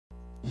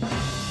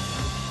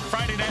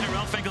night at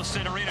Ralph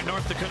Engelstad Arena,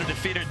 North Dakota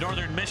defeated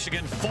Northern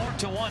Michigan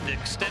 4-1,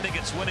 extending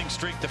its winning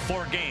streak to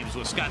 4 games.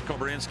 With Scott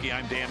Kobrinsky,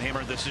 I'm Dan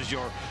Hamer. This is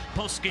your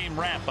post-game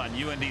wrap on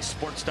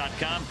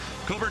UNDsports.com.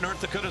 Cobra, North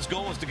Dakota's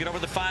goal was to get over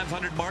the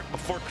 500 mark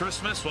before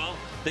Christmas. Well,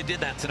 they did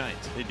that tonight.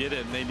 They did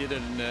it, and they did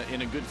it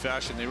in a good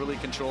fashion. They really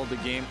controlled the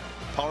game.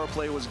 Power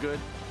play was good.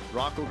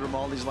 Rocco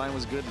Grimaldi's line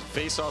was good.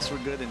 Face-offs were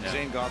good, and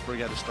Zane Gottberg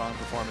had a strong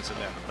performance in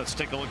that. Let's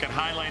take a look at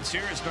highlights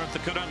here as North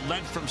Dakota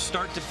led from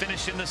start to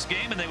finish in this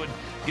game, and they would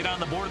get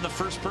on the board in the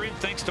first period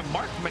thanks to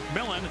Mark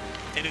McMillan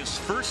in his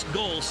first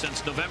goal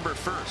since November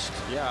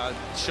 1st. Yeah,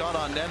 shot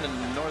on net,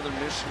 and Northern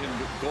Michigan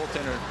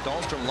goaltender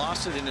Dahlstrom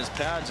lost it in his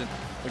pads, and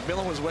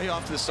McMillan was way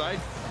off to the side.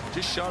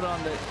 Just shot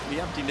on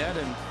the empty net,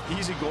 and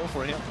easy goal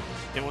for him.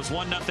 It was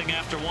 1-0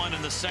 after 1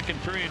 in the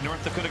second period.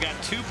 North Dakota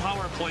got 2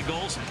 power play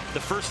goals. The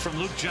first from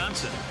Luke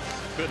Johnson.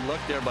 Good look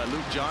there by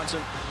Luke Johnson.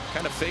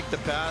 Kind of faked the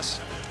pass.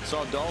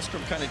 Saw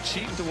Dahlstrom kind of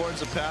cheat towards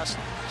the pass.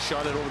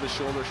 Shot it over the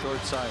shoulder, short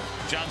side.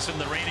 Johnson,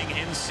 the reigning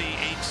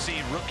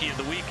NCHC Rookie of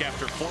the Week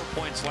after 4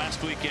 points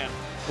last week at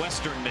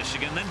Western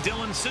Michigan. Then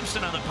Dylan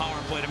Simpson on the power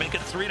play to make it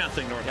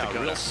 3-0 North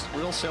Dakota.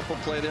 Real simple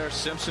play there.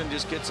 Simpson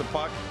just gets a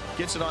puck,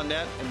 gets it on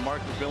net, and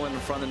Mark McMillan in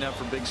front of the net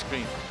for big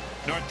screen.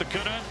 North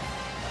Dakota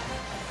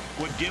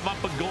would give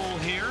up a goal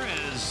here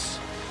as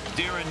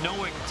Darren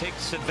Nowick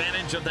takes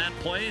advantage of that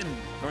play, and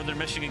Northern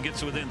Michigan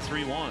gets within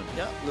 3-1.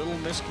 Yeah, little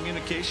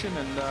miscommunication,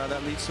 and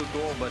that leads to a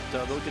goal, but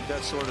they'll get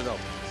that sorted out.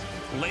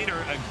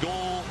 Later,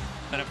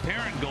 an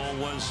apparent goal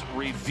was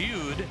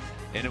reviewed,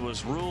 and it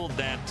was ruled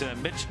that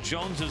Mitch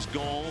Jones's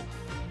goal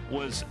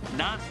was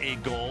not a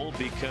goal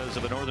because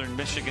of a Northern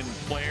Michigan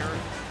player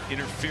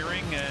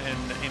interfering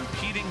and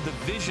impeding the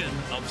vision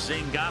of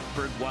Zane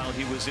Gottberg while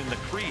he was in the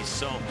crease.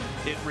 So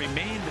it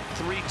remained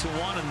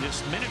 3-1, and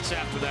just minutes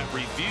after that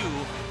review,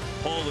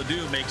 Paul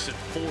Ledoux makes it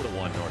 4-1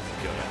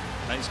 North Dakota.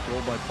 Nice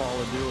goal by Paul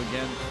Ledoux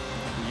again.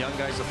 The young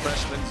guys, the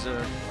freshmen,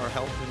 are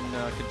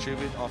helping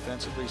contribute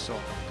offensively, so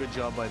good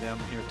job by them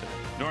here today.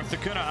 North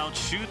Dakota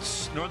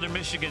outshoots Northern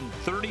Michigan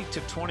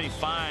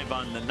 30-25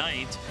 on the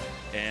night,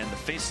 and the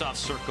face-off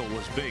circle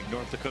was big.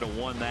 North Dakota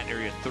won that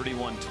area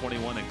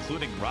 31-21,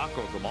 including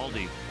Rocco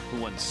Grimaldi,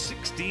 who won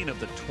 16 of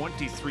the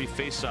 23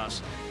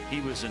 face-offs he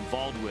was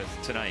involved with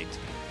tonight.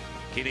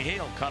 Katie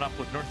Hale caught up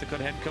with North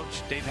Dakota head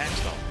coach Dave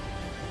Haxtell.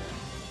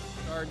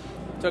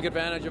 Took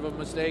advantage of a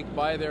mistake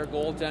by their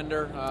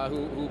goaltender,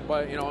 who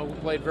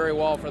played very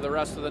well for the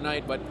rest of the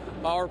night. But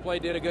power play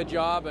did a good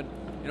job, and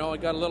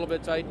it got a little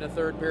bit tight in the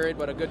third period,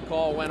 but a good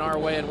call went our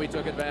way, and we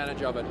took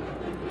advantage of it.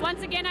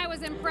 Once again, I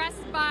was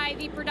impressed by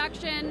the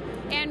production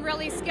and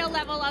really skill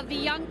level of the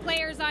young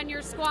players on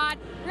your squad,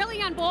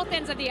 really on both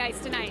ends of the ice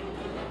tonight.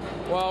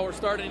 Well, we're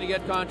starting to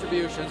get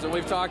contributions, and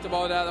we've talked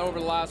about that over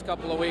the last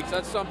couple of weeks.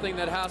 That's something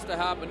that has to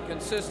happen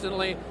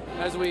consistently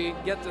as we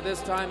get to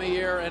this time of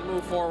year and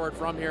move forward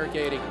from here,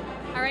 Katie.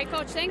 All right,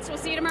 Coach, thanks. We'll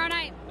see you tomorrow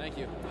night. Thank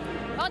you.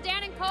 Well,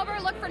 Dan and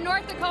Cobra look for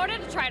North Dakota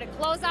to try to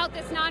close out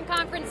this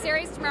non-conference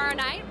series tomorrow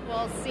night.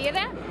 We'll see you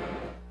then.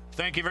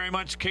 Thank you very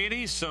much,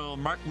 Katie. So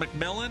Mark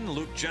McMillan,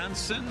 Luke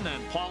Johnson,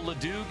 and Paul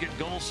Ledoux get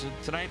goals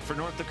tonight for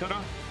North Dakota,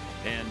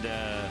 and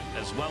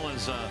as well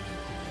as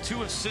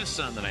 2 assists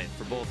on the night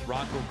for both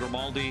Rocco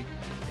Grimaldi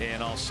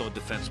and also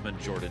defenseman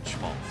Jordan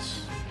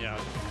Schmaltz. Yeah,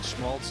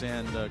 Schmaltz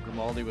and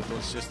Grimaldi with those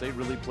assists, they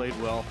really played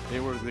well. They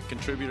were the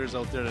contributors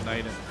out there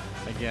tonight,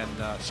 and again,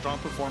 strong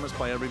performance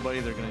by everybody.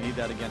 They're going to need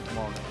that again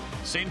tomorrow night.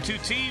 Same 2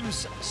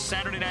 teams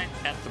Saturday night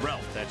at the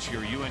Ralph. That's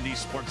your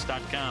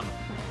UNDsports.com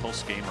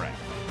post-game wrap.